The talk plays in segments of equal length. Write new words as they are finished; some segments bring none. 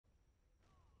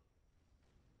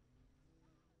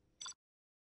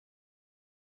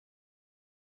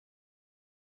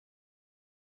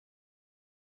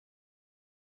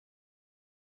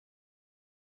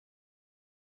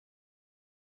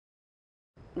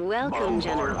Welcome,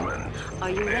 General. Are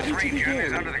you ready to begin? This region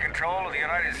is under the control of the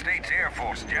United States Air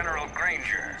Force, General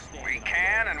Granger. We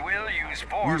can and will use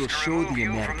force to remove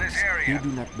you from this area. They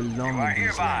do not belong You are in these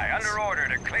hereby lands. under order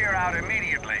to clear out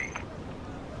immediately.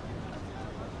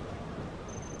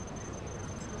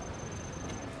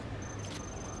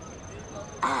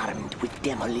 Armed with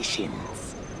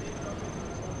demolitions.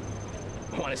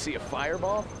 Want to see a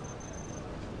fireball?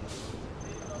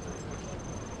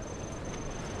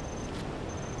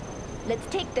 Let's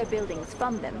take their buildings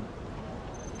from them.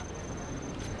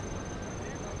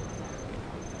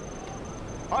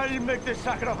 I'll make the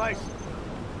sacrifice.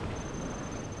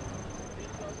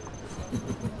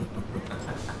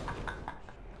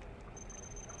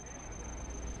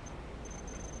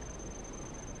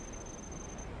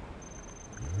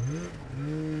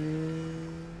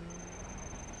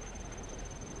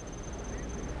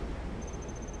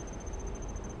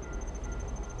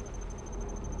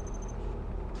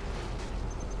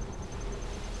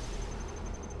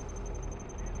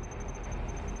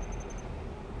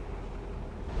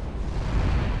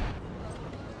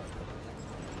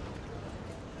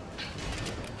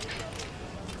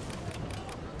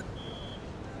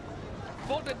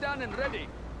 Bolted down and ready.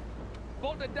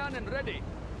 Bolted down and ready.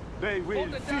 They will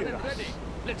Bolted down fear and us. ready.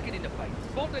 Let's get in the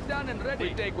fight. Bolted down and ready.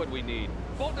 We take what we need.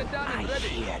 Bolted down I and ready.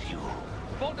 hear you.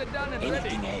 Bolted down and ready.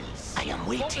 Anything else? I am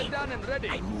waiting. Bolted down and ready.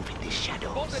 I move in the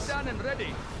shadows. Bolted down and ready.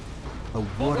 A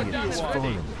warrior has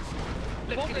fallen.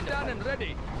 Let's get it down and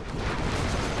ready.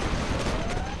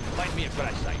 Find me a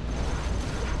crash site.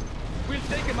 We'll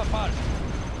take him apart.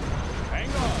 Hang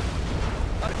on.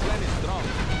 Our clan is strong.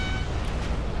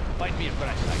 Find me a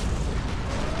crash site.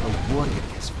 A warrior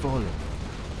has fallen.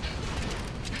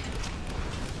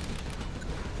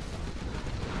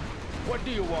 What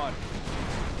do you want?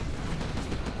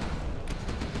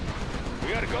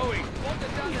 We are going.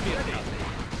 Bolted down and ready.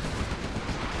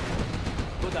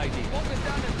 Good idea. Bolted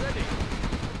down and ready.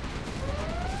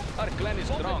 Our clan is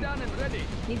strong. Bolted down and ready.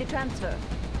 Need a transfer.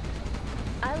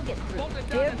 I'll get through. Bolted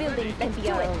down Their and buildings ready. can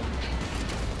be our own.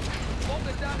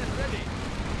 Bolted down and ready.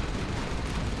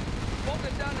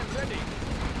 Bolted down and ready.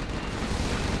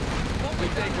 We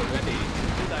take what we need.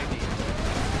 Good idea.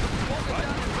 Bolted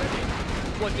down and ready.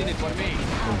 What's in it for me?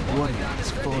 A warrior has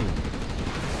fallen.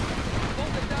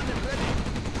 Bolted down and ready.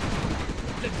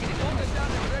 Let's get it. Bolted down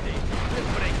and ready. Let's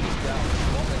break this down.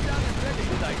 Bolted down and ready.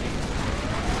 Good idea.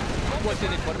 What's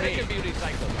in it for me? They can be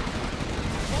recycled.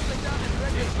 Bolted down and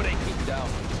ready. Let's break it down.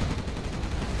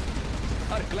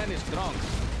 Our clan is strong.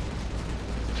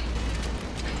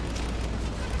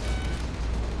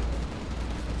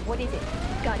 What is it?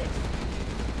 Got it.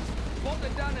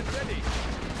 Bolted down and ready.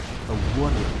 A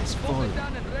warrior has Bolted fallen.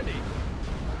 down and ready.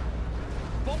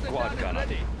 Bolted Quad down and gunner.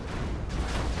 ready.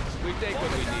 We take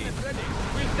what we need.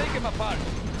 We'll take him apart.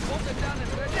 Bolted down and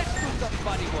ready. Let's do some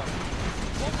body work.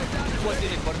 Bolted down and what's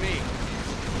in it for me?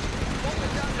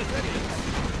 Bolted down and ready.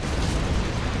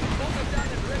 Bolted down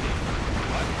and ready.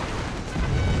 What?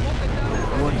 Bolted down and A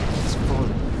ready. warrior has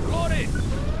fallen. Glory!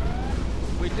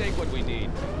 We take what we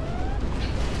need.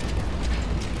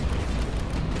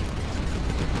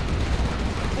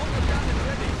 Bolted down and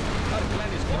ready. Our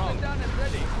clan is strong. Bolted down and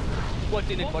ready. What's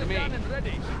in it for me? Bolted down and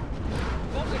ready.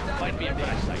 Bolted down and ready. Find me a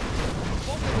crash site.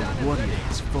 Bolted down A and warrior ready.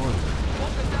 has fallen.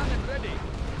 Bolted down and ready.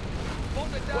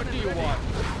 Bolted down What and do you ready. want?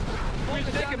 We'll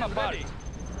take him apart.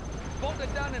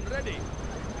 Bolted down and ready.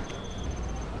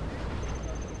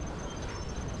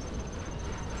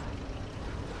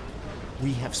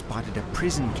 We have spotted a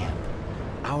prison camp.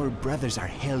 Our brothers are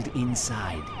held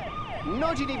inside.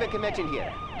 No Geneva Convention here.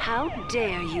 How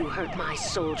dare you hurt my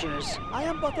soldiers? I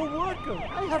am but a worker.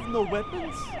 I have no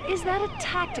weapons. Is that a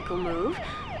tactical move?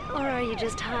 Or are you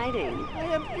just hiding? I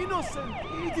am innocent.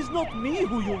 It is not me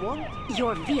who you want.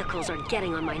 Your vehicles are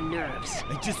getting on my nerves.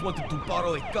 I just wanted to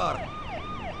borrow a car.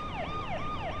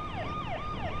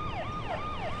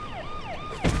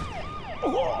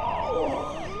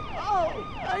 Oh,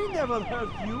 I never hurt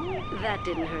you. That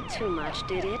didn't hurt too much,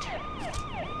 did it?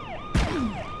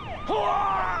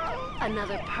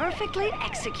 Another perfectly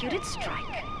executed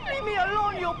strike. Leave me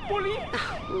alone, you bully.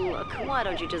 Look, why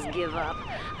don't you just give up?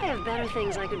 I have better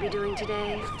things I could be doing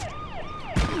today.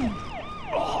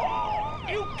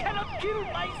 You cannot kill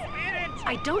my spirit.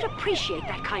 I don't appreciate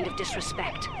that kind of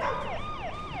disrespect.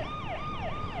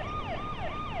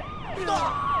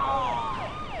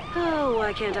 Oh,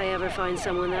 why can't I ever find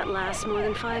someone that lasts more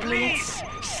than 5 minutes?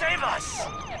 Save us!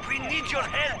 We need your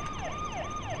help!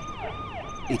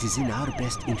 It is in our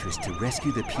best interest to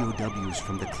rescue the POWs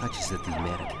from the clutches of the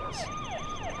Americans.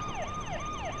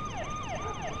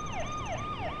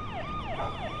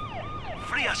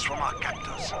 Free us from our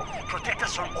captors. protect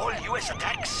us from all U.S.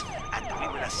 attacks, and we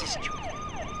will assist you.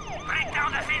 Break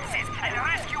down the fences and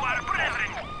rescue our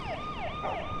brethren!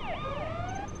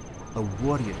 A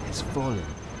warrior has fallen.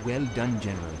 Well done,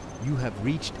 General. You have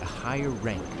reached a higher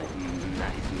rank.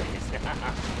 Nice.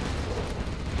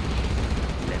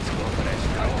 Let's go for a Our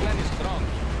stroll. plan is strong.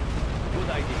 Good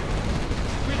idea.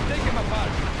 We'll take him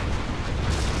apart.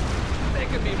 They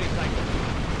can be recycled.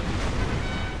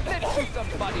 Let's do some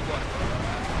body work.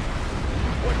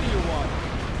 What do you want?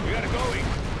 We are going.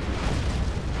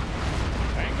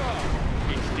 Hang on.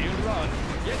 It still runs.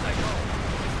 Yes, I know.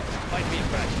 Might be a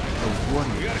crash. A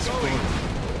warrior We are has going. fallen.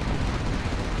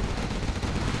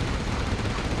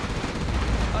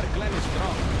 Our clan is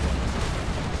strong.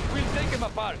 We'll take him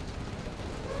apart.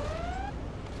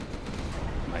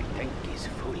 My tank is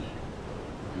full.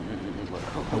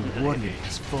 A warrior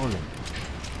has fallen.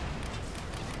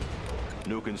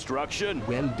 New construction.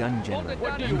 Well done, General.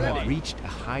 What do You you have want? reached a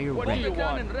higher What do rank. you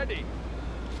want? And ready.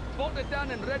 Bolt it down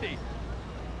and ready.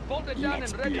 Bolt it down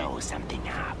Let's and ready. blow something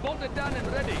up. Bolt it down and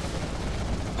ready.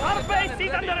 Our base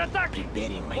is under attack!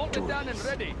 Preparing my Bolt it down and tools.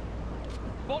 ready.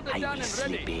 Bolt it I down will and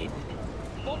ready. slip in.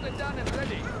 Bolt it down and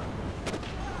ready.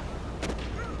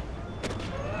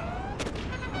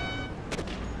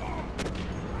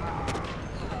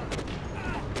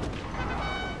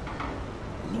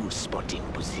 New spotting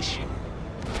position.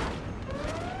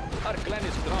 Our clan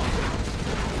is strong.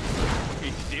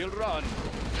 It still runs.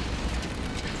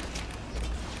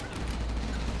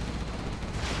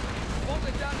 Bolt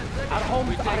it down and ready. Our homes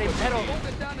We take are in what we peril. need. Bolt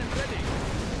it down and ready.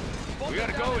 Bolt We it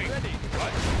are down going. and ready.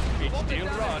 What? It Bolt still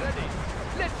down and runs. ready.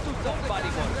 Let's do some body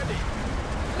work.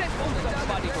 Let's do some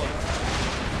body work.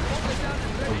 Bolt it down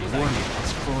and A ready. warrior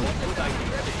has fallen. Good idea.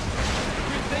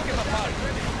 We'll take him apart.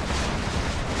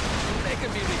 They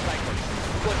can be recycled.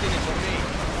 What's in it for me?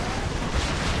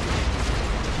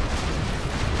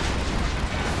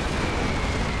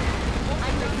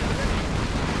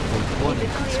 A warrior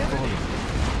has fallen.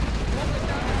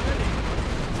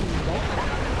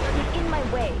 He's in my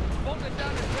way. Bolt it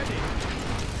down and ready.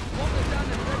 Bolt it down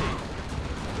and ready.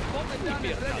 Bolt it down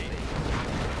and ready.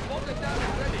 Bolt it down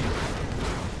and ready.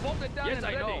 Bolt it down and ready. Yes,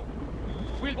 I know.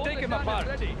 We'll take him apart.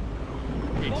 It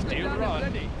still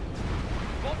runs.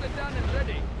 Bolt it down and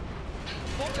ready.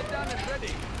 Bolt it down and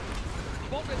ready.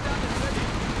 Bolt it down and ready.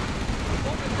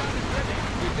 Bolt it down and ready.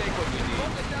 We take what we need.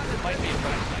 Bolt it down and might be a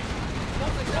crash site.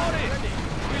 Bolt it down and ready.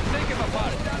 We'll take him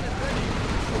apart. Bolt it down and ready.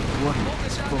 A warrior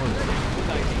has fallen. Good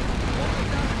idea. Bolt it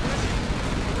down and ready.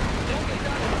 Bolt it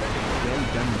down and ready. Well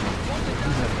done, General.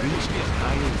 You have reached a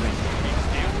higher rank. It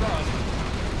still runs.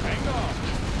 Hang on.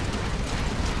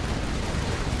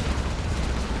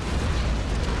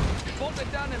 Bolt it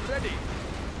down and ready.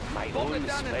 My Bolt own it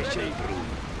down and special ready. brew.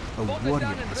 A Bolt it warrior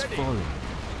down and has ready. fallen.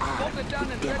 Bolt it down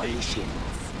and ready. Demolitions.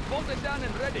 Bolt it down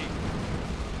and ready.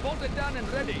 Bolt it down and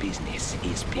ready. Business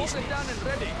is Bolt it down business. and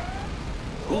ready.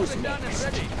 Bolt Who's it down and next?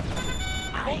 ready.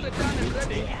 I Bolt it will down and wait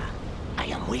ready. there. I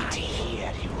am waiting. I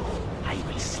hear you. I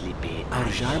will slip in. Our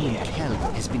I Jarman hear you.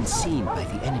 Kelp has been seen by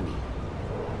the enemy.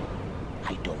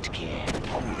 I don't care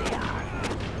who they are.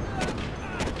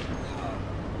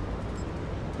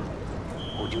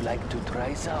 Would you like to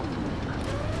try some?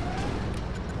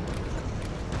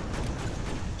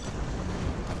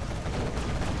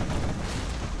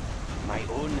 My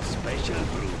own special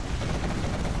brew.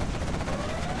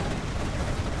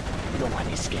 No one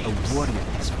escapes. A warrior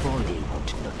has They fallen.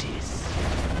 won't notice.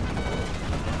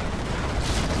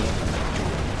 Get my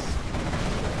tools.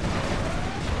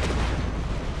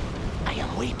 I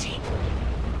am waiting.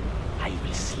 I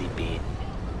will slip in.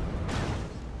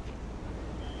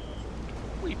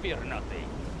 We fear nothing.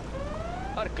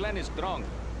 Our clan is strong.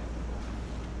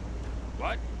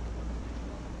 What?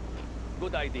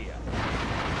 Good idea.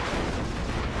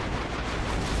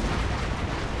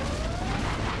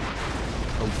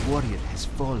 A warrior has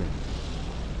fallen.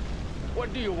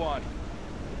 What do you want?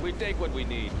 We take what we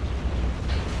need.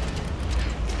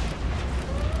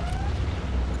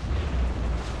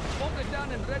 Bolt it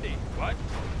down and ready. What?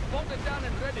 Bolt it down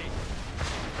and ready.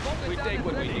 Bolt it down and ready. We take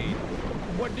what we need.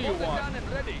 What do you want? Bolt it down and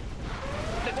ready.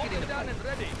 Bolt it down and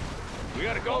ready. We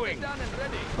are going. Bolt it down and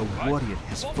ready. A warrior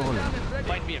has Bolt it fallen. down and ready.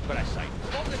 Might be a crash site.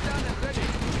 Bolt it down and ready.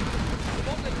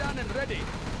 Bolt it down and ready.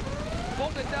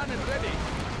 Bolt it down and ready.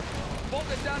 Bolt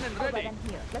it down and All right, ready. I'm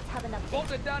here. Let's have an update.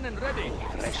 Bolt it down and ready.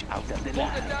 Fresh out of the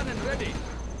Bolt it lab. down and ready.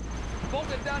 Bolt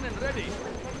it down and ready.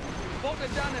 Bolt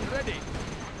it down and ready.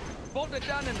 Bolt it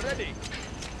down and ready.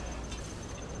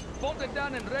 Bolt it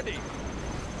down and ready.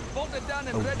 Bolt it down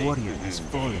and A ready. warrior has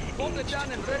fallen. Bolt it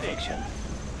down and ready. Perfection.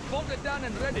 Bolt it down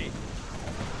and ready.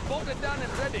 Bolt it down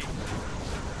and ready.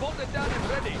 Bolted down and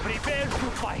ready. Prepare to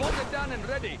fight. Bolted down and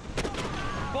ready.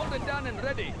 Bolted down and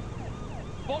ready.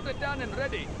 Bolted down and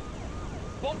ready.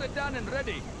 Bolted down and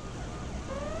ready.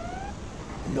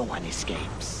 No one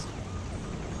escapes.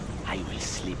 I will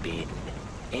slip in.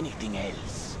 Anything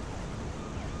else?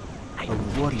 I A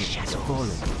warrior has fallen.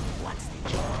 What's the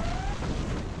job?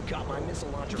 Got my missile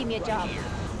launcher. Give me a right job. here.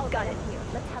 Oh, got it here.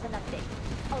 Let's have an update.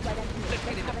 Oh, right on here. Let's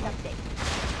have an update.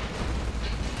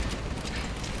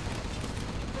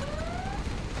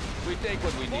 We take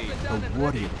what we need. A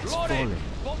warrior has fallen.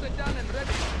 Bolted down and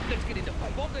ready. Let's get in the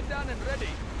fight. Bolted down and ready.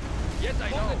 Yes, I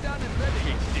know. Bolted down and ready.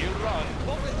 It's still run.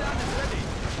 Bolted down and ready.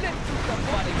 Let's do some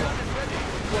body work. Ready.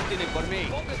 What's in it for me?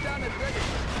 Bolted down and ready.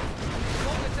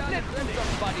 Bolted down and ready. Let's do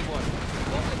some body work.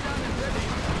 Bolted down and ready.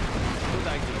 Good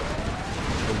idea.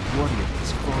 A warrior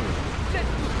has fallen.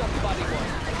 Let's do some body work.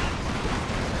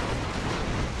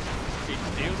 It's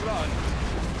still run.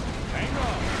 Hang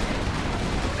on.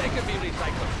 They can be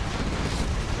recycled.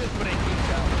 Just break it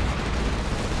down.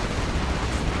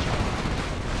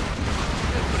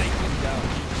 Just break it down.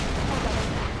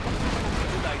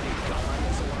 Good idea. Got my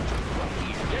missile launcher right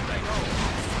here. Yes, I know.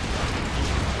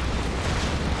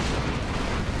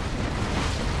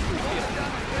 Hold it down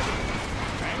and ready.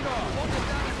 Hang on. Hold it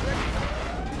down and ready.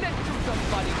 Let's do some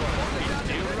body work. Hold it down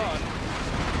and run.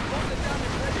 Hold it down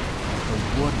and ready. A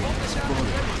warrior Hold has it down and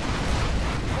fallen. ready.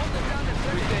 Hold it down and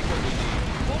ready. We take what we need.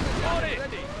 Hold it down and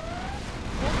ready.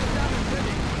 Hold it down and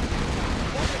ready.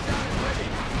 Hold it down and ready.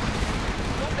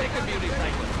 Don't make it be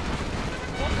recycled.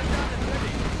 Hold it down and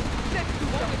ready. Let's do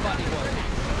some body work.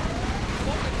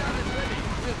 Hold it down and ready.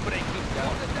 Just break it down.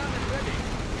 Hold it down and ready.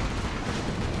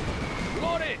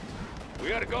 Load it. We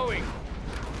are going.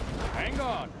 Hang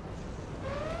on.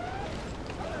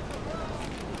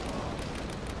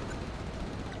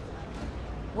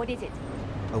 What is it?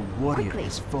 A warrior Quickly.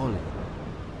 has fallen.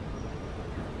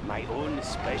 My own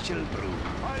special brew.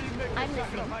 I'm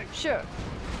listening. Sure.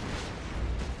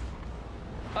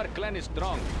 Our clan is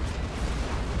strong.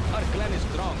 Our clan is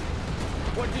strong.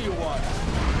 What do you want?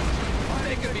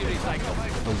 They can be recycled.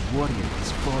 A warrior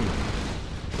has fallen.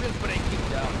 We'll break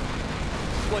it down.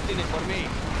 What's in it for me?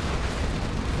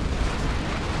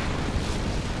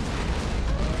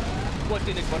 What's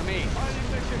in it for me?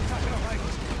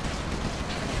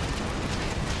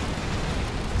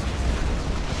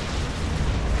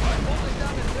 Hold it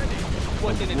down and ready.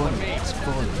 What's in it for me? It's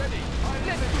fallen. Let's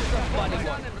do some body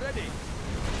work. Hold it down and ready.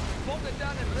 Hold it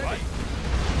down and ready.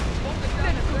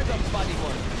 Let's do some body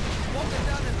work. Hold it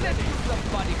down and ready. Let's do some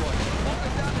body work. Hold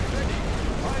it down and ready.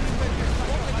 Hold it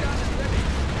down and ready.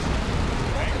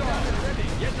 Hold it down and ready.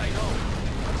 Yes, I know.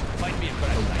 Find me a A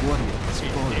parasite. warrior has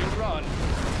He'll fallen. run.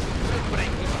 We'll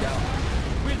break him down.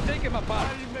 We'll take him apart.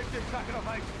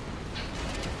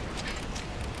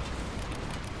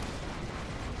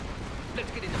 Let's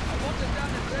get in the fight. Hold it down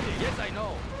and ready. Yes, I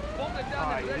know. Hold it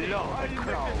down and ready. love the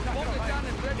crowd. Hold it down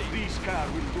and ready. This car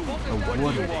will do. Hold it A down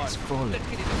warrior and has fallen. Let's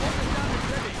get in the hold it down and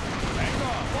ready. Hang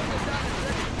on. Hold it down and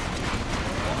ready.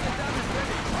 Hold it down and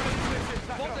ready.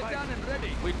 Hold it down and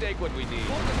ready. We take what we need.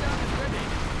 Hold it down and ready.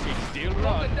 It's still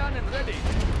run. Hold it down and ready.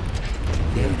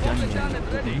 They're Hold done it down now.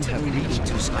 and ready. You have reached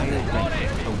to higher rank.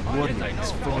 A warrior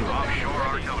has fallen. Offshore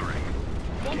artillery.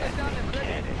 Hold it down and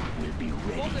ready. Will be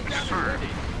Hold ready. it down and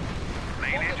ready.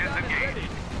 Main Hold it engines down and engaged. ready.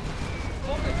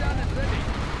 Hold it down and ready.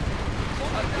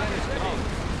 Hold it down and ready.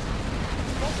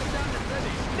 Hold it down and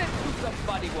ready. Let's do some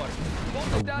body work. Hold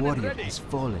it A down and warrior ready. has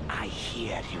fallen. I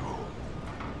hear you.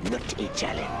 Not a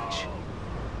challenge.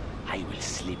 I will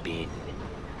slip in.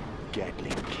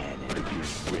 Gatling cannon.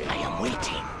 I am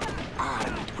waiting.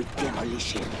 Armed with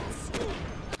demolitions. A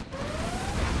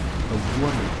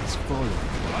warrior has fallen.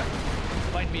 What?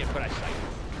 Find me a crash site.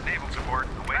 Naval support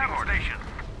awaiting station.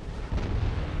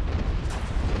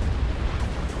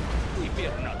 We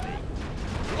fear nothing.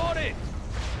 Load it!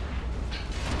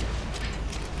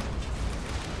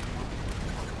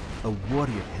 A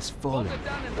warrior has Hold fallen. it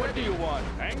down and ready. What do you want?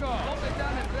 Hang on. Hold it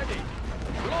down and ready.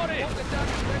 Load it! Hold it down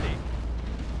and ready.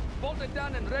 Hold it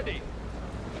down and ready.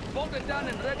 Hold it down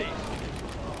and ready.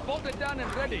 Hold it down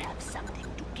and ready. Something to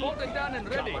give. Hold it down and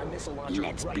Got ready. my missile launcher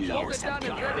Let's right blow here. Hold it down and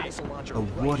some ready. Missile launcher A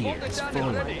right warrior here. Hold it has down and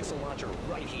fallen. ready. Missile launcher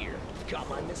right here. Got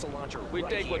my missile launcher We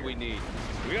right take here. what we need.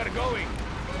 We are going.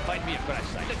 Find me a crash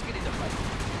site. Let's get in the fight.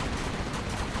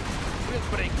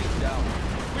 We'll break him down.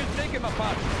 We'll take him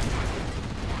apart.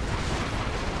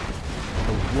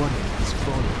 A warrior has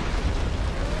fallen.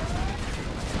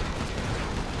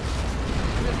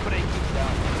 We'll break him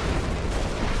down.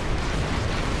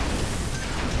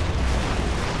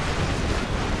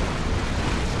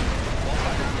 Hold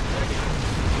it down and ready.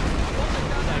 Hold it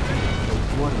down and ready. A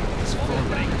warrior has We'll fallen.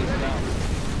 break him down.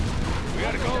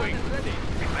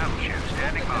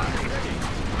 standing by.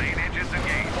 Main engines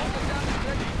engaged. Bolt it down and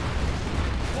ready.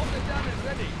 Bolt it down and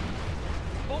ready.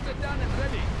 Bolt it down and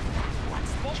ready.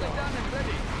 Bolt it down and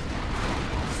ready.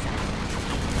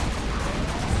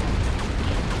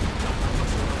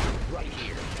 Right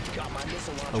here. Come on, this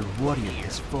A warrior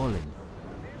has fallen.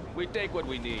 We take what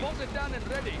we need. Bolt it down and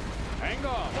ready. Hang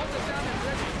on. Bolt it down and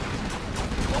ready.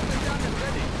 Bolt it down and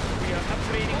ready. We are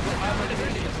upgrading for armor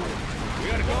ready. We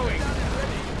are going.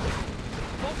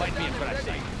 Find me a crash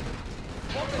site.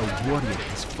 A warrior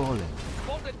has fallen.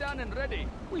 Bolt it down and ready.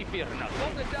 We fear nothing.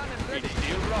 Bolt it down and ready.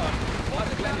 Still run. Our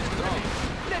plan is strong.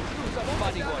 Let's do some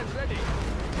body work. Ready.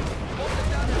 Bolt it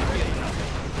down and ready.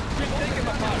 We'll take him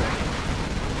apart.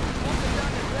 Bolt it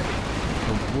down and ready.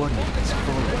 A warrior has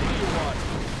fallen. What do you want?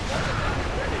 Bolt it down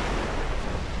and ready.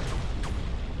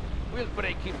 We'll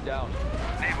break him down.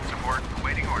 Naval support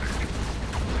awaiting orders.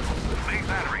 Main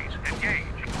batteries engaged.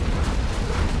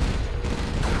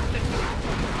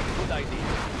 Good idea.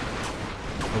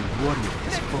 A warrior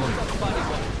has fallen. Body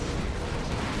work.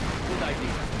 Good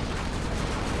idea.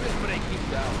 We'll break him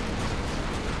down.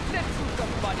 Let's do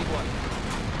some body work.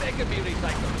 They can be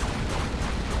recycled.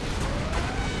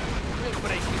 We'll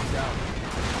break him down.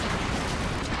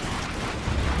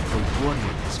 A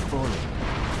warrior has fallen.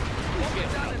 Bolt it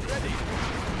down and ready.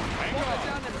 Bolt it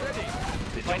down and ready.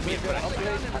 Find me a crash. Bolt it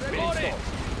down and ready.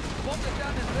 Bolt it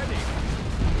down and ready.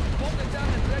 Bolt it down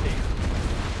and ready.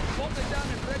 Bolt it down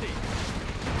and ready.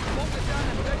 Bolt it down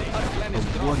and ready. Our plan is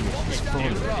strong. warrior Bolt has it down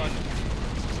and fallen. ready.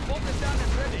 Bolt it down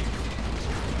and ready.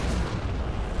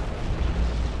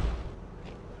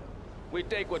 We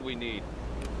take what we need.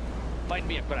 Find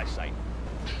me a crash site.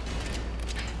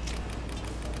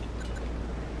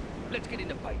 Let's get in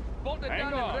the fight. Bolt it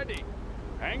down and ready.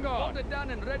 Hang on. Bolt it down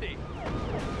and ready.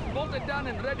 Bolt it down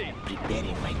and ready.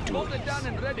 Preparing my tools. Bolt it down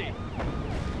and ready.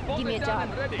 Bolt Give me it a down job.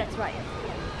 and ready. That's right.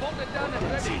 Bolt it down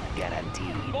and ready.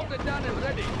 Guaranteed. Bolt it down and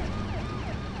ready.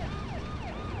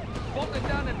 Bolt it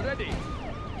down and ready.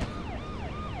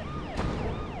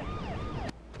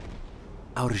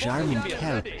 Our Jarman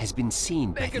help has been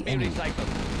seen by They the can be enemy. recycled.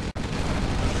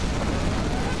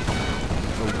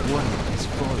 A warrior has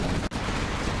fallen.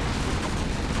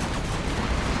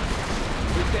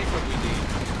 We take what we need.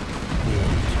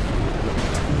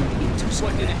 Into What's in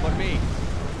it scrap. for me?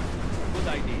 Good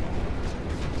idea.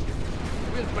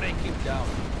 We'll break him down.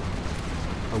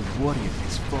 A warrior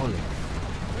has fallen.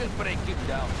 We'll break him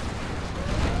down.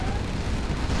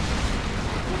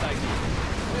 Good idea.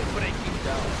 We'll break him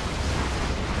down.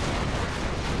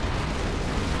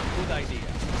 Good idea.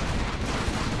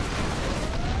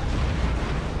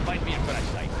 Find me a crash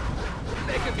site.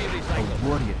 They can be A recycled.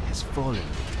 warrior has fallen.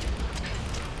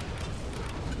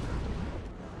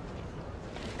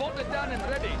 Bolt it down and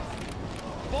ready.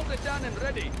 Bolt it down and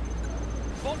ready.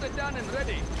 Bolt it down and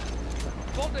ready.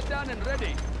 Bolt it down and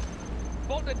ready.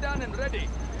 Bolt it down and ready.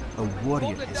 A warrior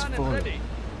Bolt it has down and fallen. ready.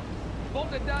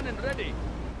 Bolt it down and ready.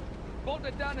 Bolt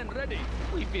it down and ready.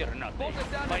 We fear nothing. Bolt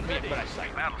it down Find and me a ready. crash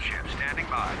site. Battleship standing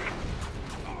by.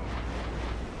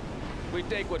 We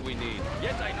take what we need.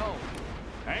 Yes, I know.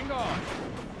 Hang on.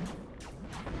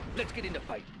 Let's get in the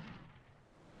fight.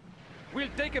 We'll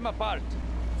take him apart.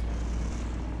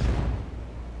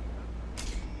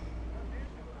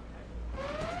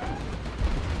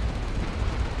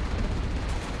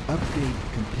 Upgrade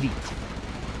complete.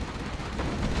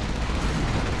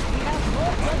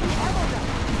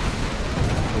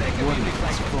 A warrior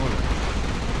has fallen.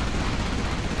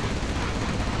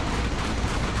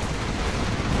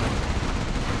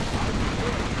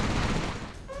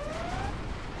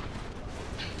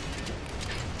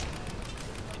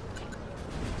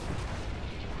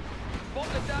 Bolt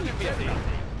it down and ready.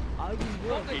 I will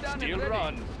Bolt work. it down and Still ready.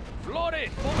 run. Floor it.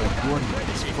 Bolt A it down and warrior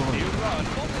ready. has fallen. Still run.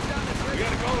 Bolt it down and ready. We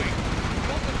are going.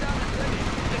 Bolt it down and ready.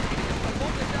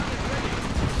 Bolt it down and ready.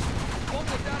 Bolt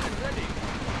it down and ready.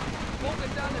 Bolt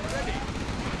it down and ready.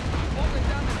 Bolt it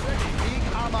down and ready. Big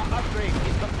armor upgrade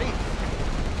is complete.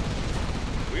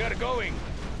 We are going.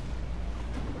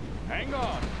 Hang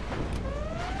on.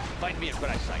 Find me a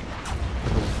crash site.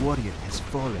 A warrior has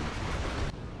fallen.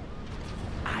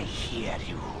 I hear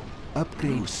you.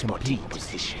 Upgrade Spotting complete.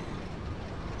 position.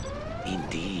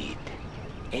 Indeed.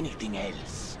 Anything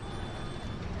else?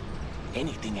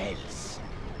 Anything else?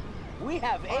 We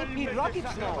have AP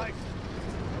rockets now.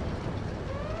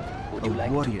 Would A you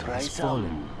like warrior to try has some?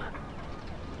 fallen.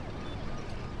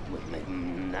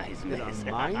 Nice There are mess.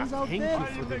 mines out Thank there you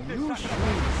for the new shoes.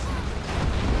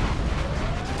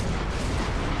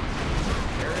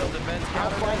 Aerial defense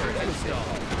counter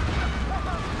installed.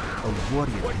 A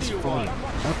warrior has fallen.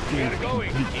 Upgrade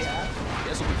complete.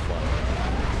 This will be fun.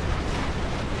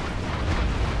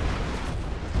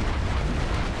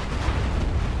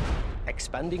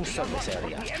 Expanding service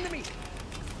area.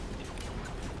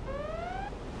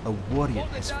 A warrior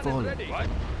has fallen. What?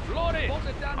 Float it! Bolt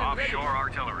it down and ready. Offshore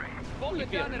artillery. Bolt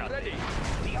it down and ready.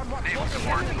 Naval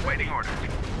support waiting orders.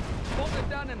 Bolt it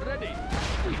down and ready.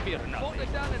 We fear nothing. Bolt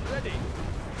it down and ready.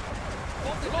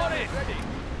 Bolt it down and ready.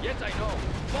 Yes, I know.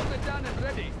 Bolt it down and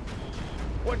ready.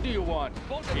 What do you want?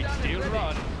 Bolt it down and ready.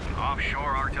 Run.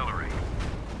 Offshore artillery.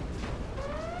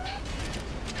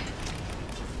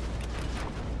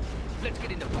 Let's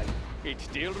get in the fight. It's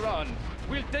still run.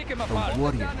 We'll take him apart. A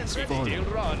warrior has fallen. Still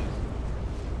run.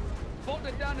 Bolt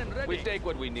it down and ready. We'll take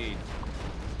what we need.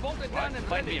 Bolt it down and ready.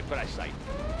 Find me a crash site.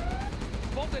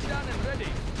 Bolt it down and ready.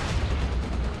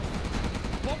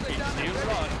 Bolt it down and ready.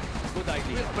 Run. Good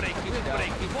idea. We'll break him down.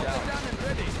 Bolt it down and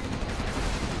ready.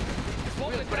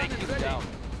 Bolt it down and ready.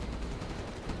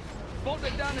 Bolt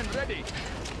it down and ready.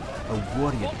 A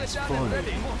warrior has fallen.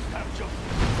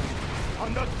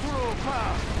 On the true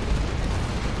path.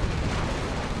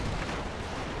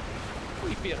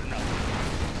 We fear nothing.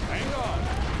 Hang on.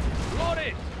 Load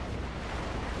it.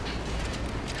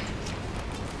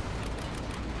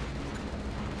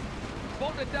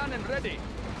 Bolt it down and ready.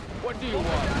 What do you want?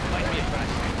 Find me a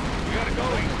crash. We are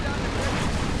going.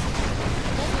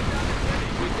 Bolt it down and ready.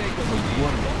 We take what we need.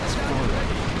 Warrior has fallen.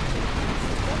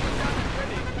 Bolt it down and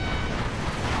ready.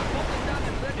 Bolt it down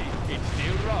and ready. It's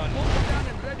still run. Bolt it down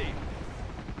and ready.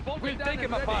 We'll take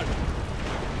him apart.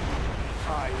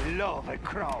 I love a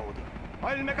crowd.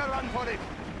 I'll make a run for it.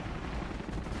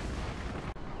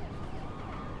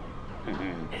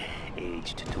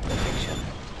 Aged to perfection.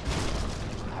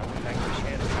 I would like to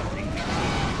share something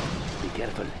with you. Be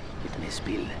careful, it may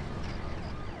spill.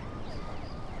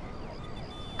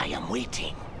 I am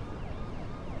waiting.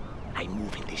 I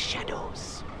move in the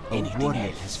shadows. A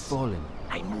warrior has fallen.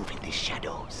 I move in the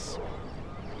shadows.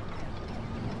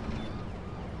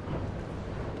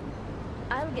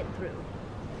 I'll get through.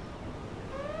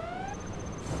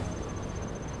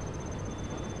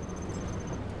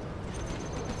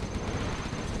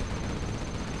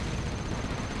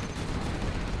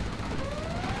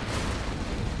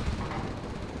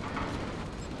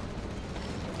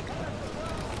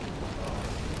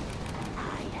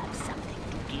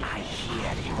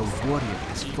 A warrior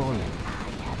has fallen.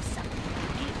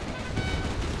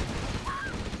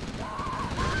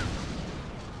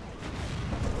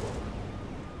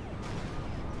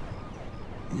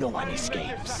 No one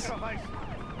escapes.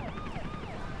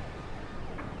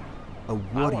 A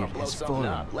warrior has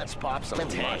fallen. Let's pop some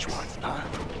tanks. Launch one, huh?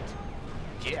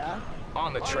 Yeah?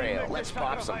 On the trail. Let's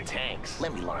pop some tanks.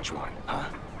 Let me launch one, huh?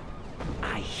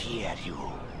 I hear you.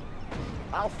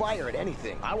 I'll fire at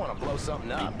anything. I want to blow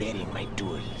something up. Preparing my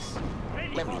tools.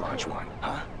 Let me launch one,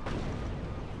 huh?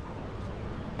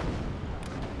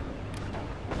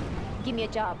 Give me a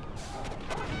job.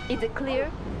 Is it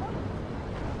clear?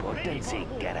 Potency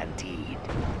guaranteed.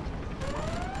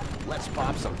 Let's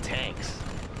pop some tanks.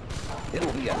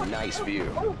 It'll be a nice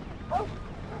view.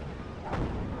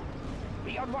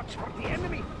 Be on watch for the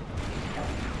enemy.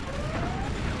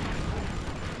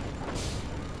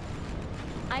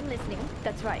 I'm listening.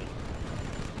 That's right.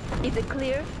 Is it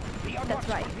clear? That's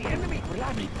right. The enemy.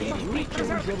 Preparing my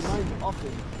tools. Your mind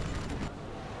often.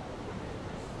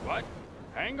 What?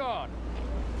 Hang on.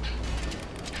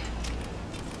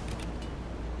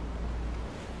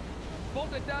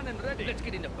 Bolt it down and ready. Let's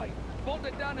get in the fight. Bolt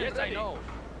it down and ready. Yes, I know.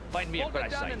 Find me a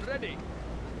crash site. Bolt it down and ready.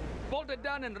 Bolt it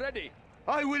down and ready.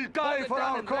 I will die for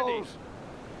our cause.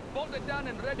 Bolt it down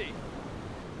and ready.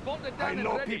 Bolt it down and ready.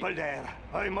 I know people there.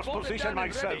 I must position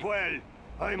myself well.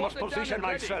 I must position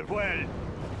myself well.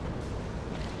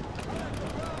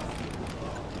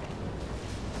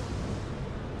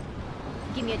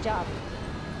 Give me a job.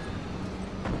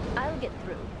 I'll get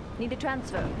through. Need a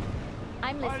transfer.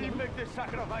 I'm listening. I'll make this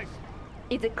sacrifice.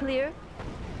 Is it clear?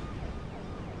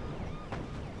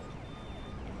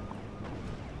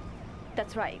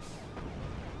 That's right.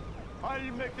 I'll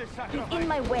make this He's sacrifice. in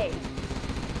my way.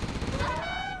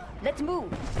 Let's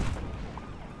move.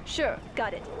 Sure,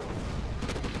 got it.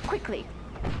 Quickly.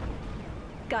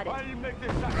 Got it. I'll make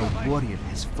this A sacrifice. warrior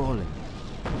has fallen.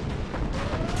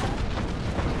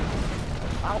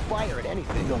 I'll fire at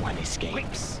anything. No one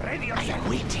escapes. Ready I am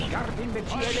waiting. Guarding the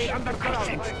GLA underground. I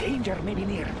sense danger may be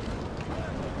near.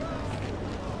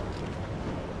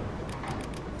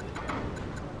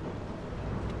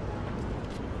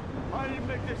 I'll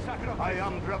make this sacrifice. I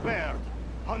am prepared.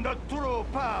 On the true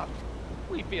path.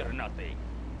 We fear nothing.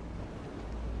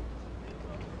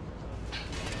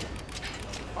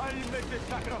 I'll make this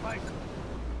sacrifice.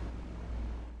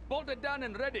 Bolt it down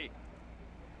and ready.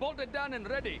 Bolt it down and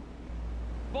ready.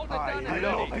 Bolt it down and I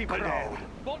know ready. people dead.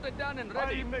 Bolt it down and I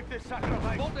ready. make the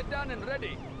sacrifice. Bolt it down and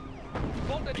ready.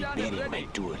 Bolt it down and Preparing my ready.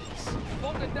 tools.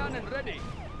 Bolt it down and ready.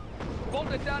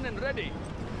 Bolt it down and ready.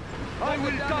 I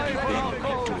will die for our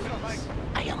cause.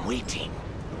 I am waiting.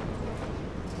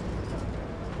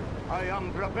 I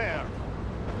am prepared.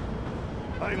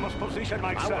 I must position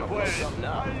myself well.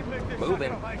 I make the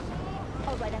sacrifice.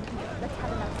 All right, I'm here. Let's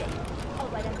have an update. All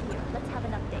right, I'm here. Let's have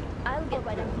an update. I'll get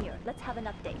right, I'm here. Let's have an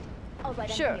update. All right,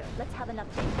 I'm here. Let's have an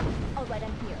update. All right,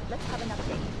 I'm here. Let's have an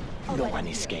update. All No right, one I'm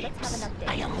here. escapes. Let's have an update.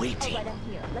 I am waiting. All right,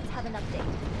 I'm here. Let's have an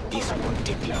update. This All right, won't I'm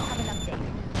take here. long. Let's have an update.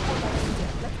 All right, I'm here.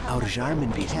 Let's have Our an update. Jarman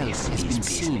Business Kell has is been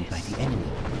seen business. by the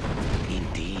enemy.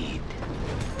 Indeed.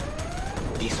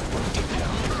 This won't take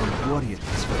long. A warrior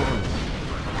has fallen.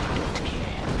 I don't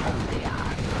care how they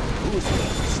are. Who's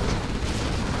next?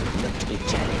 Not a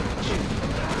challenge.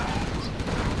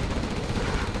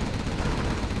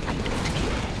 I don't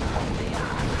care how they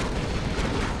are.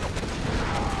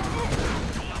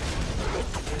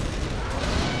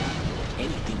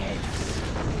 Anything else?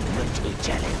 Not a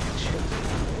challenge.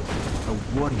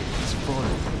 A warrior has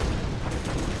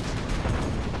fallen.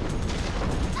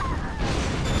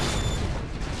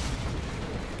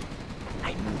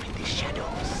 I move in the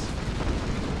shadows.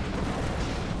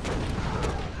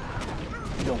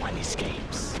 No one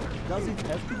escapes. Does it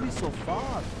have to be so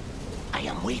far? I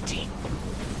am waiting.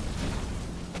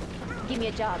 Give me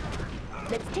a job.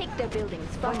 Let's take their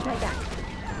buildings. Watch my back.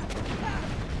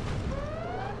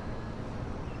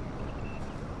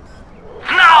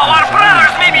 Now our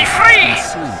brothers may be free!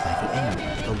 Seen by the enemy.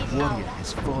 A warrior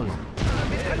has fallen.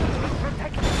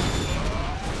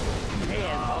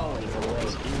 There's always a way in.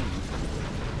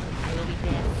 I will be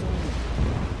there soon.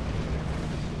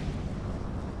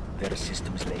 Their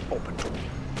systems lay open to me.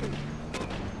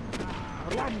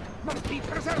 Land must be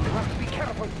preserved. Must be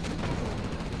careful.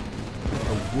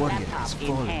 A warrior has Laptop in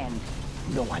fallen. hand.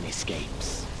 No one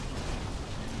escapes.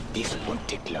 This won't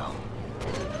take long.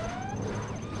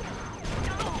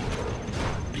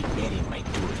 Preparing my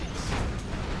tools.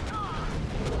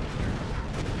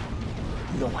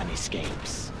 No one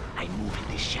escapes. I move in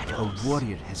the A shadows.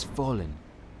 warrior has fallen.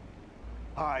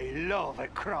 I love a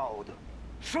crowd.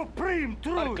 Supreme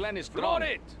truth. Our clan is strong. Got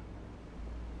it!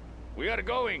 We are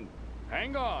going.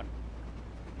 Hang on.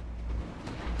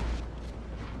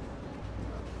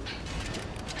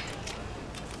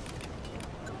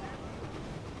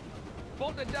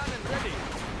 Bolt it down and ready.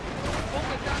 Bolt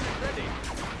it down and ready.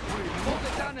 Bolt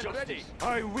it down and ready.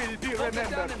 I will be Bolt it down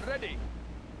remembered. and ready.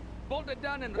 Bolt it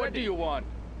down and ready. What do you want?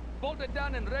 Bolt it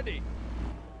down and ready.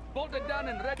 Bolt it down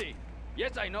and ready.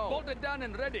 Yes, I know. Bolt it down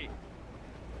and ready.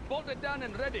 Bolt it down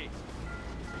and ready.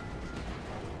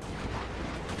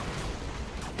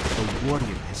 A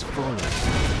warrior has fallen.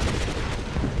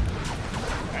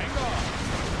 Hang on.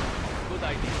 Good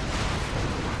idea.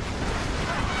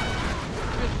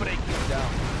 Just break this down.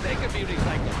 They can be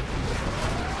recycled.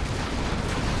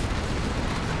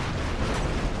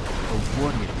 A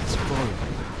warrior has fallen.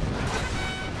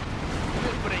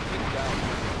 Just break it down.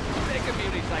 They can be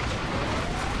recycled.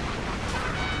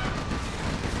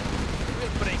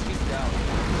 Just break it down.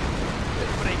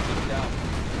 Just break it down.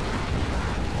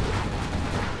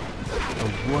 A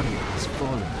warrior has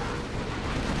fallen.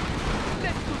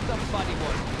 Let's do some body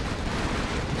work.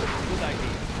 Good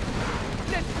idea.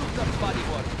 Let's do some body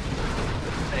work.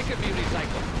 They can be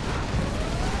recycled.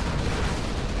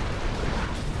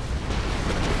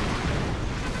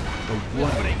 A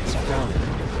warrior has fallen.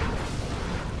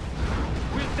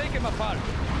 We'll take him apart.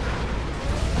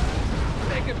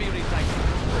 They can be recycled.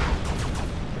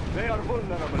 They are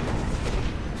vulnerable.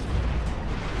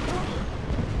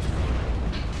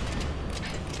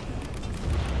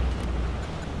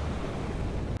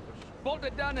 Bolt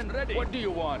it down and ready. What do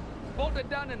you want? Bolt it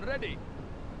down and ready.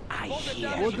 I Bolt it hear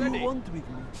down What and do ready. you want with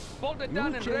me? Bolt it You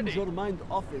down and change ready. your mind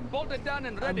often. Bolt it down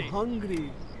and I'm ready.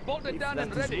 hungry. Bolt it If down that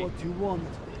and is ready. what you want.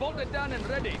 Bolt it down and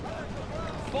ready.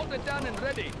 Bolt it down and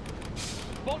ready.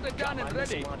 Bolt it down and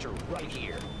ready. launcher right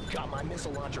here. Got my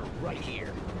missile launcher right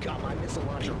here. Got my missile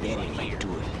launcher preparing my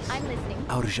tools. I'm listening.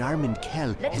 Our Jarman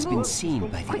Kell Let's has been move. seen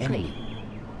by the Quickly. enemy.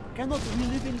 Cannot we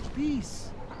live in peace?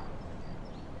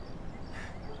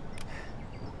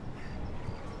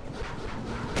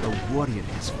 A warrior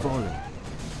has fallen.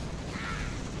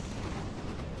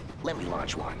 Let me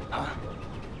launch one, huh?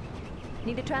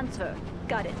 Need a transfer.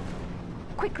 Got it.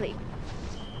 Quickly.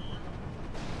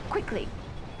 Quickly.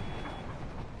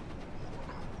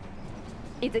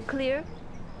 Is it clear?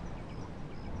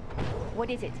 What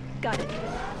is it? Got it.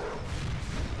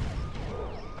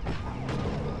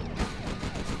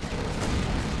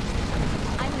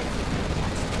 I'm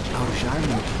listening. Our Jarman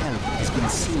Kelp has been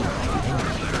seen by the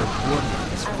enemy. The warrior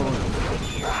has fallen.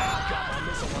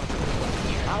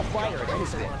 I'll fire it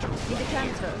anything. Need a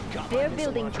transfer. Their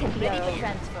buildings can be ready for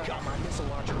transfer. Got my missile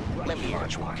launcher right Let me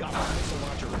launch one. Got my missile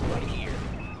launcher right here.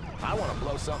 I want to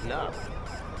blow something up.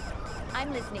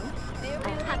 I'm listening.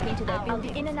 I'll hack into their building. I'll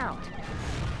be in and out.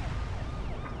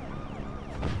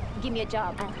 Give me a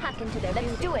job. I'll hack into their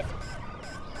building. Let's do it.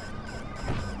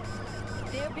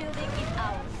 Their building is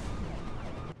ours.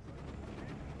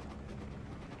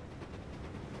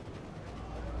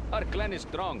 Our clan is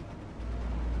strong.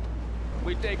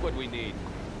 We take what we need.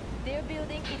 Their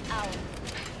building is ours.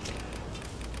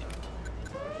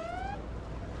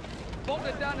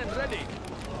 Bolted down and ready.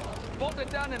 Bolted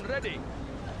down and ready.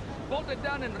 Bolted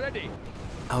down and ready.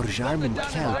 Our Jarman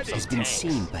Kelp has been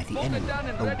seen by the enemy.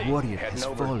 A warrior has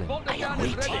fallen. I am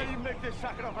waiting.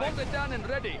 Bolted down and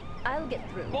ready. I'll get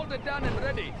through. Bolted down and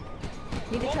ready.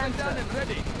 Need a Bolted transfer. down and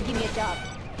ready. Give me a job.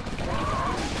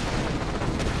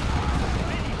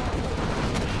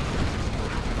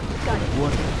 Got it.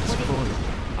 Warrior has fallen.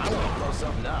 I want to blow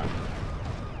something up.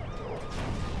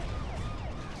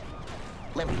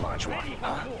 Let me launch one,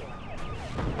 huh?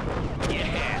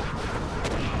 Yeah.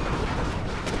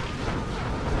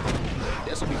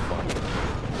 This'll be fun.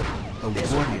 A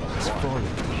warrior has fallen.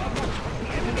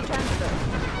 Need a transfer.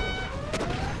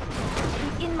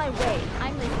 He's in my way.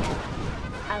 I'm listening.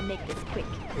 I'll make this quick.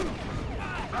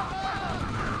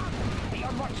 We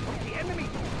are much from the enemy.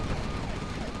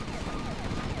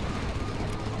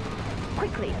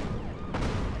 Quickly.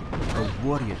 A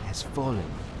warrior has fallen.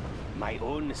 My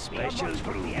own special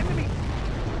brew. The enemy.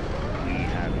 We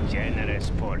have generous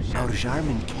portions. Our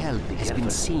Jarman Kelp has been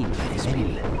seen by the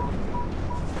enemy.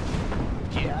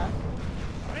 Yeah?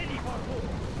 Ready for war.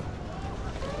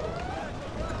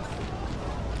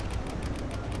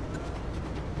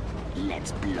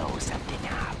 Let's blow something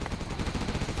up.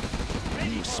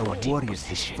 New A spotting warrior has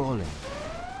position. fallen.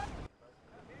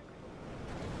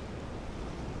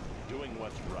 Doing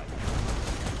what's right.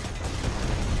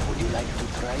 Would you like to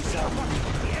try some?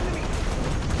 The enemy.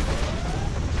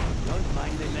 Don't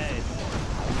mind the lead.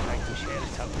 I'd like to share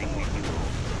something with you.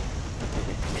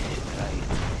 Right.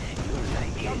 You'll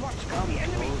like it. Come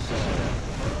closer.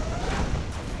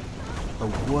 A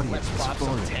warrior Let's has pop some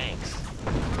fallen. tanks.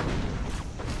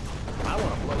 I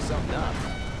want to blow something up.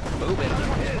 Move it.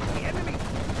 The enemy.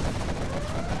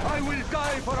 I will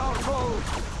die for our cause.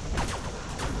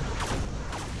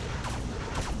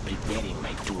 Preparing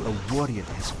my tool. A warrior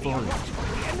has fallen. The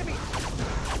enemy.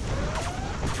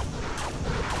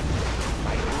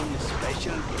 My own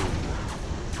special brew.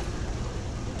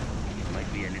 It might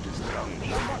be a little strong. The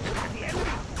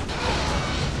enemy.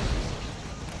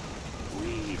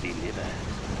 We deliver.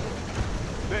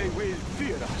 They will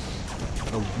fear us.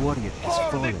 A warrior has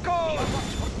fallen.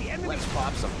 The enemy. Let's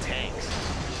pop some tanks.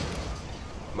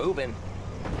 Moving.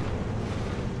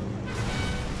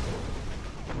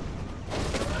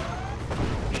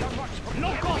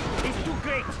 No cost is too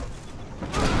great.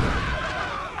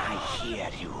 I hear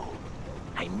you.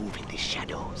 I move in the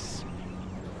shadows.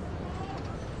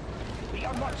 We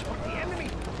are much for the enemy.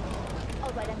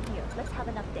 All right, I'm here. Let's have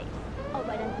an update. All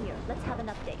right, I'm here. Let's have an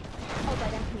update. All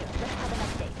right, I'm here. Let's have an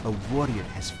update. A warrior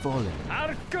has fallen.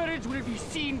 Our courage will be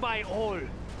seen by all.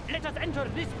 Let us enter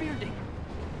this building.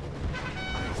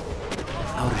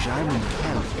 Our Jarman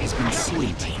Kelp has been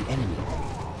seen by the enemy.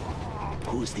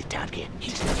 Who's the target?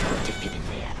 He's not protected in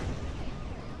there.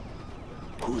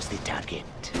 Who's the target?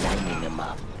 Lining him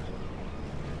up.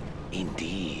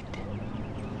 Indeed.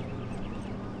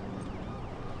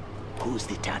 Who's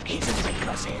the target? He's in my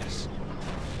crosshairs.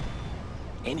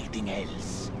 Anything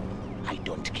else? I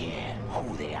don't care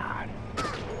who they are.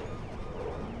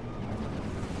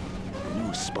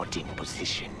 New spotting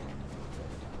position.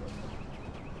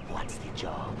 What's the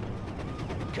job?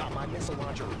 Got my missile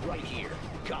launcher right here.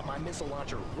 Got my missile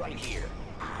launcher right here.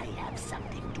 I have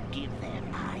something to give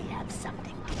them. I have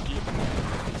something to give them.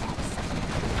 I have something.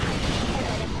 All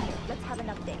right, I'm here. Let's have an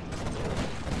update.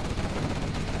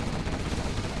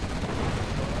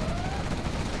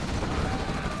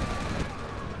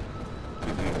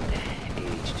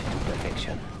 Aged to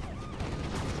perfection.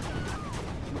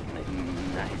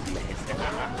 Nice mess.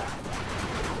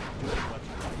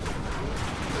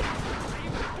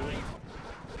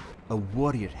 A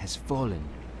warrior has fallen.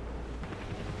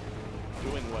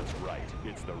 Doing what's right.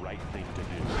 It's the right thing to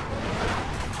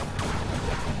do.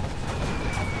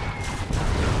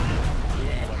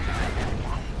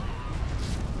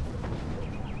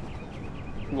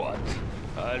 What?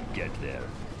 I'll get there.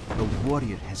 A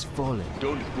warrior has fallen.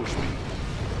 Don't push me.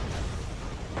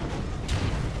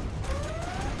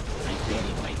 I'm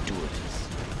burying my tools.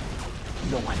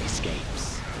 No one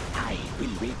escapes. I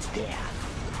will wait there.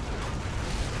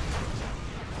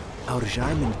 Our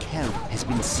German camp has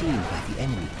been seen by the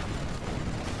enemy.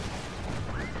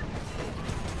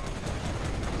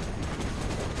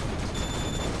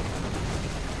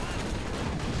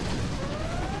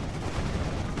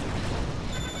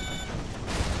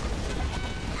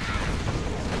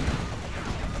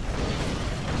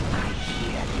 I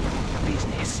hear you.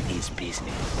 Business is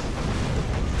business.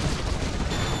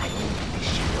 I move in the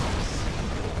shadows.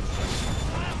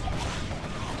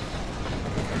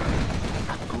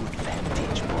 A good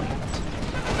vantage point.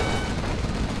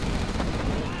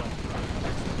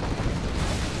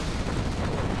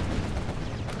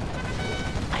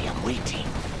 I am waiting.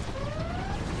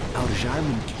 Our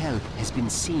German camp has been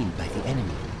seen by the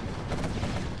enemy.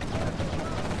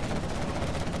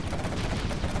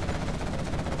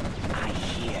 I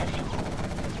hear you.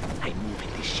 I move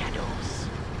in the shadows.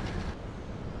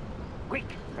 Quick,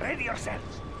 ready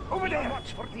yourselves. Over there.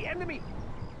 Watch for the enemy.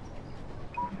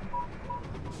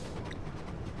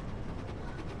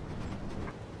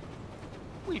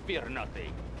 We fear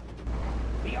nothing.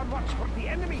 Be on watch for the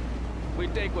enemy. We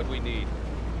take what we need.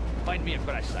 Find me a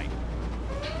crash site.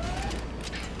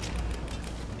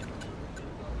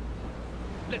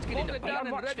 Let's get in the down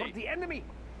and ready. For the enemy.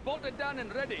 Bolted down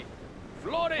and ready.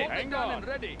 Floor it. Bolted down and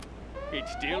ready.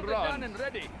 It's still Bolted run. down and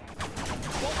ready.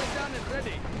 Bolted down and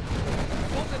ready.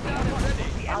 Bolted down and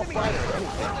ready. I'll fire.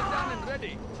 Bolted down and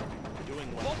ready.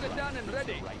 Bolted down and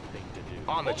ready.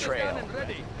 On the Bolted trail. down and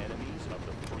ready. Enemies of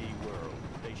the free world.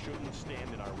 They shouldn't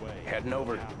stand in our way. Heading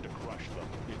over. We have to crush them.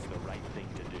 It's the right thing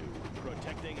to do.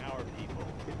 Protecting our people.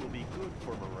 It will be good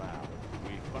for morale.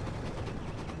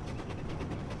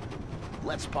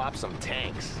 Let's pop some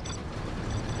tanks.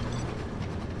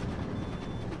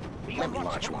 Be Let me on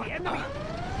watch launch for one. the enemy.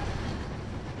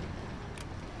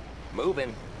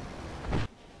 Moving.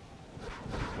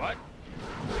 What?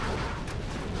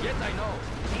 Yes, I know.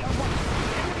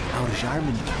 Our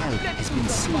German camp has been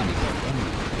seen by the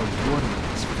enemy. A warrior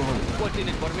has fallen. What's in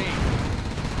it for me?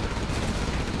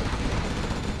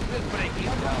 We'll break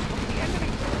it down.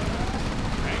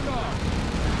 Hang on.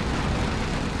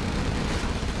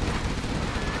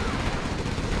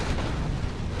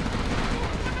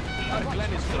 Our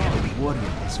clan is strong. A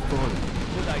warrior has fallen.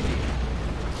 Good idea.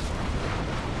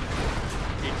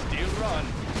 It's still run.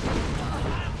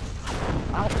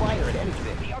 I'll fire at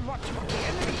anything. Be on watch for the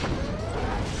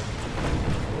enemy.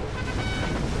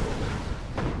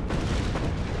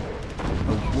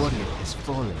 A warrior has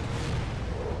fallen.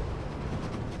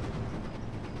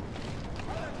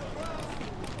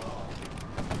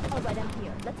 All right, I'm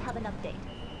here. Let's have an update.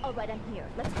 All right, I'm here.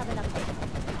 Let's have an update.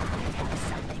 I have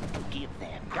something to give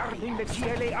them. Guarding the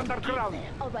GLA underground.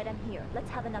 All right, I'm here. Let's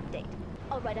have an update.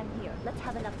 All right, I'm here. Let's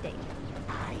have an update.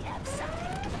 I have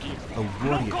something to give A them.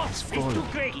 warrior has fallen.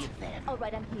 Give them. All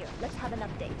right, I'm here. Let's have an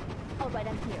update. All right,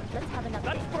 I'm here. Let's have an That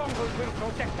update. stronghold will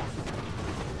protect us.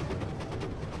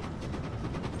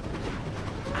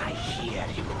 I hear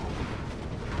you.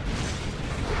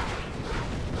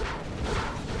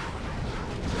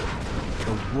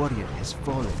 A warrior has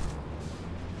fallen.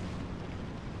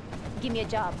 Give me a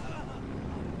job.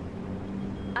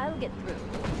 I'll get through.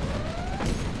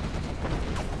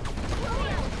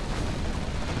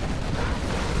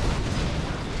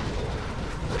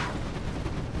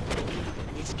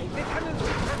 The cannons will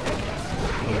protect us.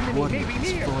 The A enemy warrior may be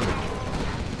has near. fallen.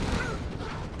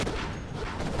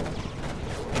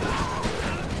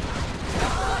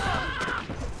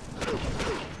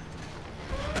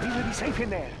 We will be safe in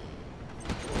there.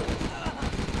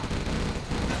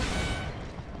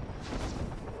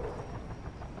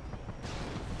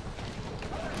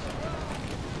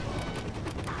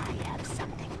 I have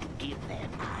something to give them.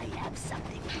 I have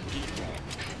something to give them.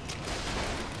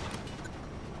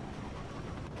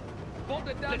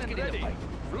 Bolted down Let's and get in the ready. fight.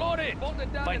 Floor it.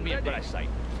 Bolted down Find and me a ready. crash site.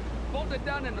 Bolted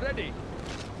down and ready.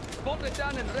 Bolted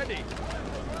down and ready.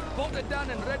 Bolted down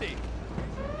and ready.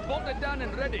 Bolted down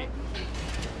and ready.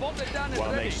 Bolted down and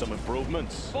Want to ready. make some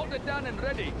improvements? Bolted down and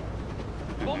ready.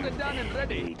 Bolted down and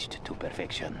ready. Aged to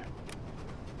perfection.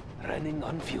 Running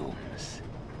on fumes.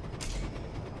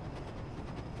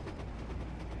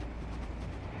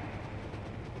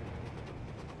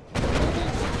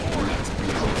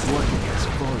 A warrior has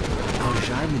fallen. Our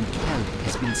German camp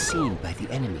has been seen by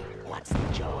the enemy. What's the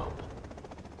job?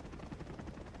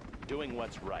 Doing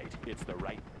what's right. It's the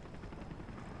right.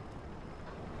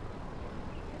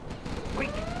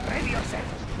 Quick, ready yourself.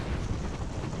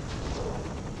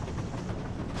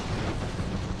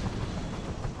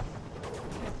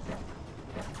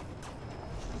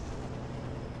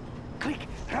 Quick,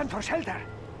 run for shelter.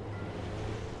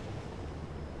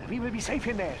 We will be safe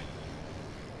in there.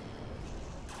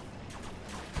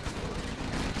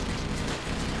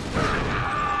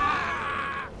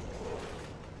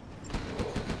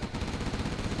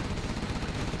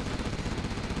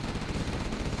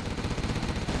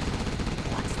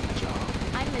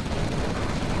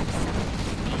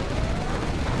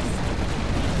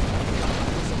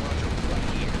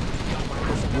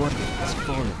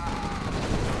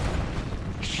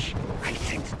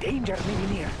 Danger may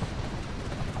be near.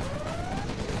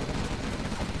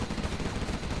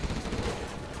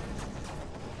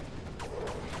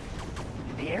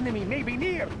 The enemy may be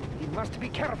near. You must be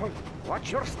careful.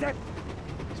 Watch your step.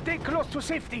 Stay close to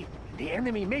safety. The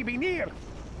enemy may be near.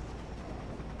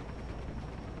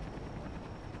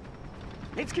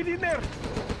 Let's get in there.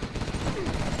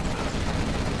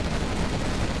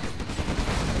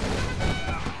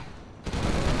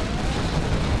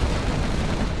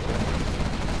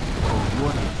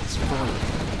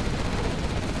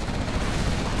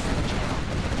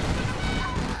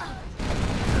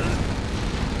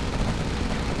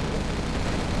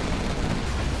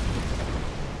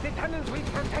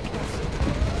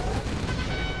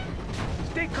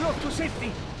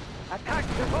 Safety! Attack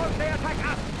before they attack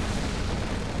us!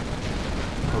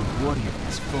 A warrior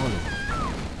has fallen.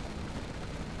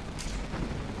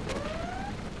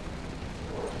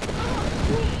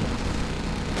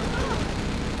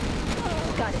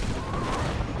 Got it.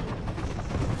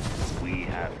 We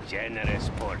have generous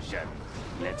portion.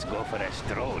 Let's go for a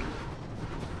stroll.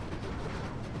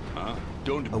 Huh?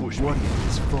 Don't A push me. warrior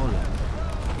has fallen.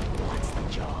 What's the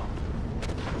job?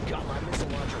 Got my missile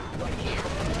launcher right here.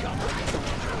 Got my missile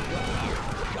launcher right here.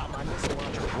 Got my missile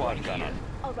launcher right here.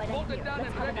 All right, I'm here.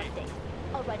 Let's have an update.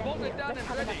 All right, I'm here. Let's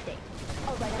have an update.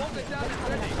 All right, I'm here. Let's have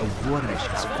an update. A warrior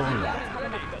has fallen.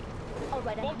 All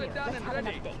right, I'm here. Let's have an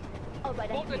update. All right,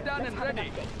 I'm here. Let's have an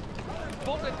update.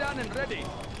 Bolted down and ready.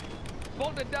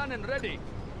 Bolted down and ready.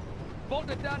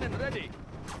 Bolted down and ready.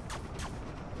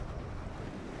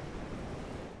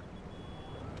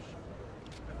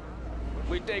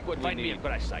 We take what we need. Find me a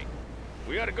crash site.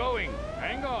 We are going.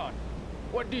 Hang on.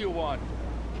 What do you want?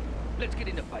 Let's get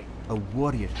in the fight. A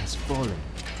warrior has fallen.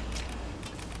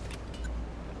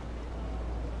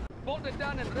 Bolted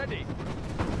down and ready.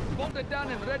 Bolted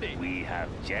down and ready. We have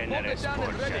generous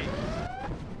portion.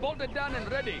 Bolted down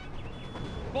and ready.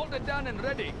 Bolted down and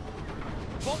ready.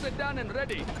 Bolted down and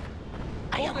ready.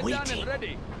 I am Bolted down waiting. and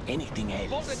ready. Anything else?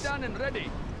 Bolted down and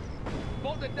ready.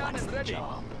 Bolted down What's and the ready.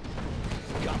 job?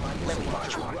 Got my missile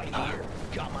launcher right here.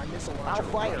 Got my missile launcher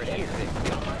right here.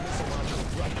 Got my missile launcher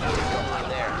right here.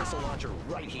 Got my missile launcher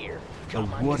right here. Got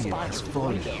my warrior missile has launcher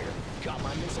fallen. right here. Got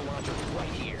my missile launcher right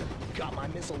here. Got my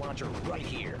missile launcher right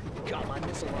here. Got my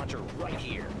missile launcher right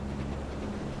here.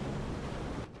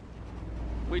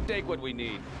 We take what we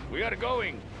need. We are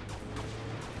going.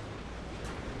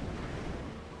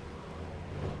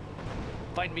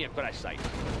 Find me a crash site.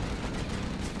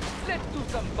 Let's do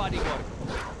some body work.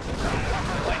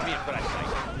 Find me a crash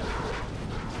site.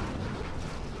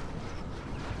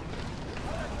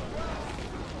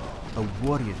 A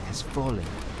warrior has fallen.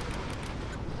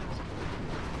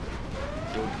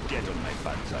 Don't get on my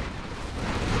bad side.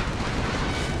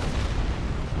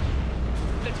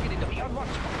 Let's get in the field.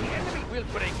 The enemy will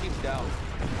break him down.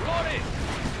 Roll it!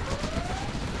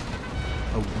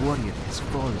 A warrior has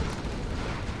fallen.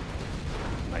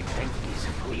 My tank is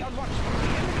free. I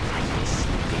will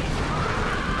slip in.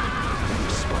 I'm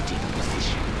spotting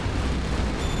position.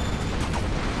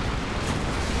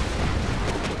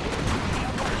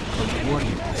 A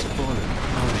warrior has fallen.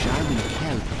 Our Jarvan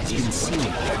help has been seen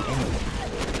by the enemy.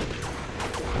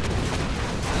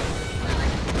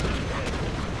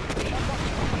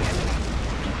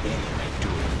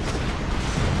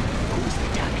 Who's the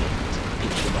target?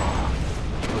 Pick him off.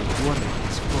 A warrior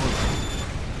has fallen.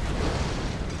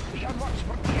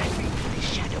 The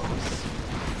shadows.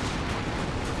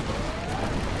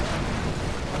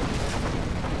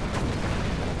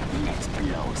 Let's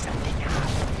blow something up.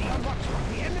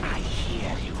 I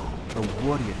hear you. A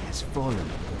warrior has fallen.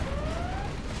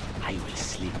 I will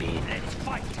slip in. Let's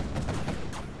fight!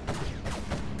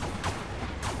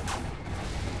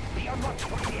 Be on watch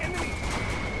for the enemy.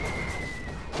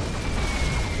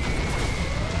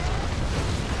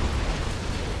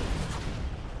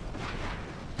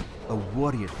 A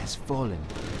warrior has fallen.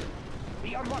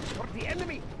 Be on watch for the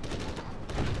enemy.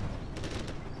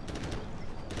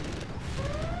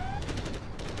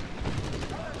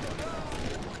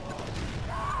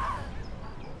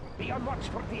 Be on watch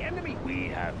for the enemy. We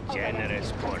have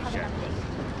generous portion.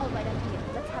 All right, I'm here.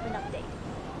 Let's have an update.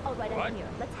 All right, I'm here.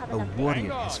 Let's have an A update.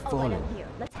 warrior has All right, fallen. I'm here.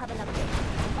 Let's have an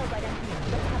update. All right, I'm here.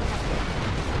 Let's have an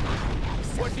update.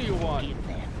 What do you want? Give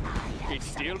them. I It's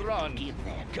still run. give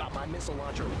them. Got my missile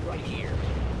launcher right here.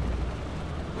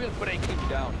 We'll break him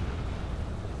down.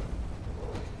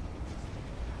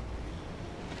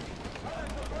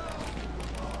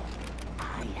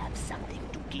 I have something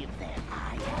to give them.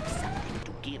 I have something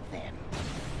to give them.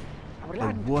 Our A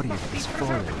land warrior must be has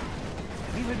preserved. fallen.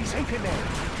 We will be safe in there.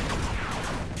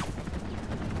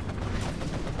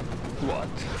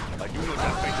 What? I do not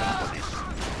have patience for this.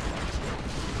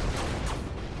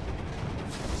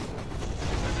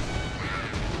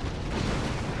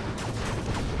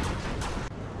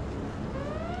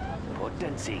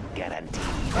 Potency guaranteed.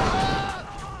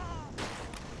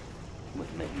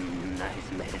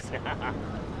 Nice mess.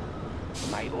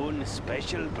 My own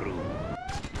special brew.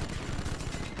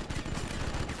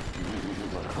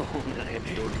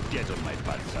 Don't get on my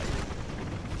bad side.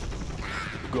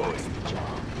 Go in.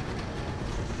 Job.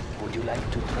 Would you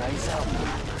like to try some?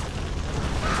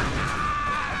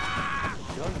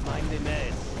 Don't mind the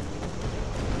mess.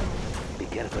 Be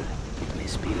careful, it may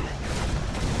spill.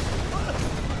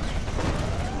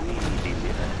 We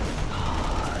deliver.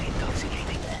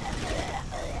 Intoxicating.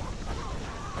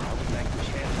 I would like to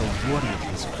share. A warrior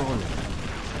has fallen.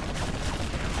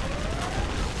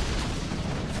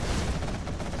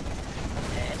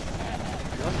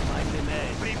 Don't mind the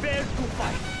mess. Prepare to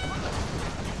fight.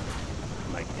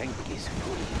 My tank is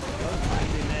full. Don't mind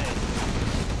the mess.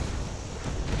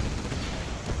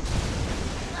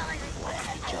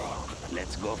 Joe,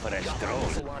 let's go for a Got my stroll.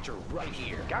 missile launcher right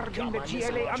here. Guarding Got the my missile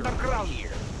GLA launcher underground. Right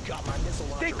here. Got my missile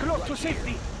launcher Stay close right to here.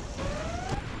 safety.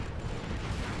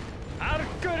 Our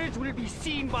courage will be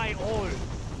seen by all.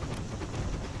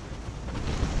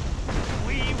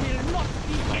 We will not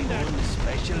be My hindered. own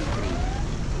special brew.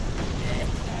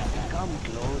 Come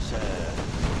closer.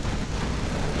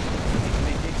 It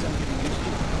may take some getting used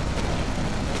to.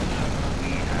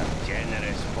 We have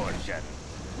generous portion.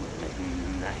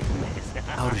 Nice mess.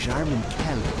 Our Jarman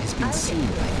Kell has been seen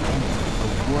by the enemy. A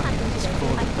warrior has I'm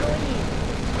fallen. going in.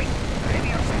 Wait, ready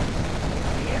yourself.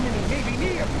 The enemy may be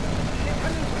near. The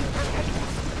tunnels will protect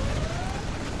us.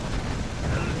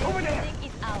 Over there. Building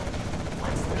is out.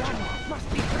 What's the job? Must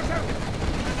be preserved.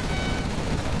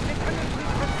 The tunnels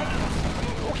will protect us.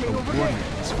 Okay, A over warrior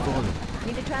there. has fallen.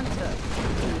 Need a transfer.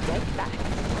 Be right back.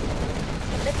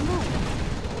 Let's move.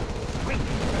 Wait,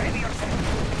 ready yourself.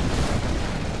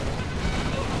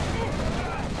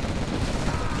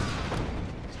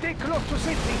 Stay close to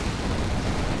safety.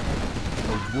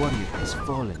 A warrior has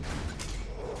fallen.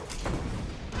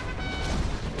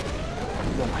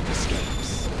 No one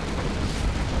escapes.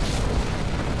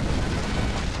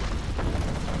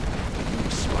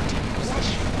 Spotted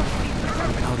position.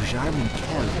 Our Jarman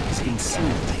Kell has been seen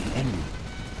by the enemy.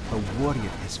 A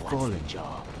warrior has fallen. What's the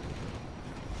job?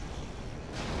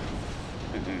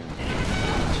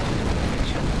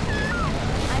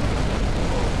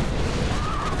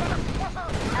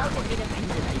 I'll get rid of him.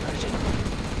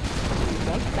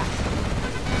 Right back.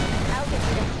 I'll get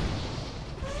rid of him.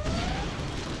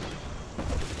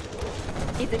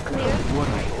 Is it clear? A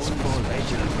warrior has fallen.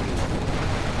 Special brew.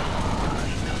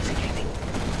 Intoxicating.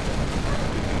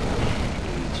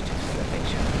 Aged to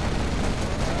perfection.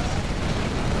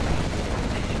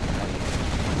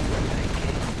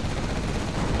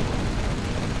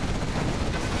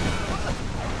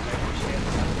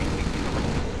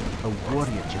 A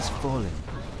warrior has fallen.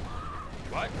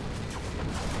 What?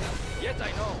 Yes,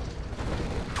 I know.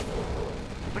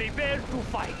 Prepare to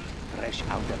fight. Fresh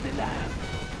out of the lab.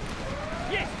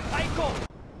 Yes, I go.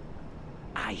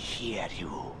 I hear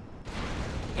you.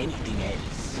 Anything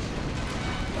else?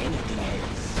 Anything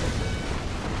else?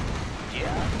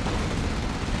 Yeah.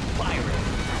 Fire it.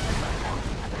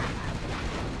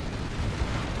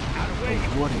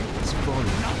 A warrior has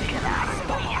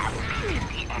fallen.